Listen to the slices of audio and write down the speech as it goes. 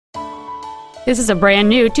This is a brand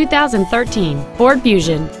new 2013 Ford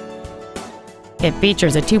Fusion. It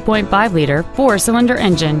features a 2.5-liter four-cylinder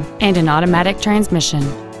engine and an automatic transmission.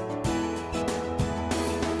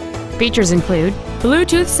 Features include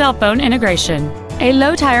Bluetooth cell phone integration, a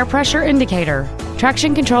low tire pressure indicator,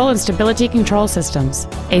 traction control and stability control systems,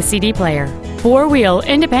 a CD player, four-wheel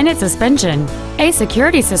independent suspension, a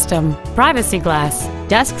security system, privacy glass,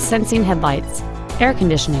 dusk sensing headlights, air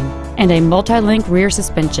conditioning, and a multi-link rear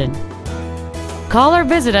suspension. Call or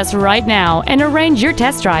visit us right now and arrange your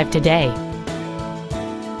test drive today.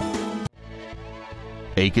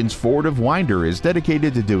 Akins Ford of Winder is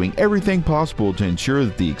dedicated to doing everything possible to ensure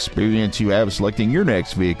that the experience you have selecting your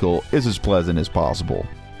next vehicle is as pleasant as possible.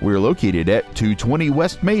 We're located at 220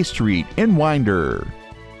 West May Street in Winder.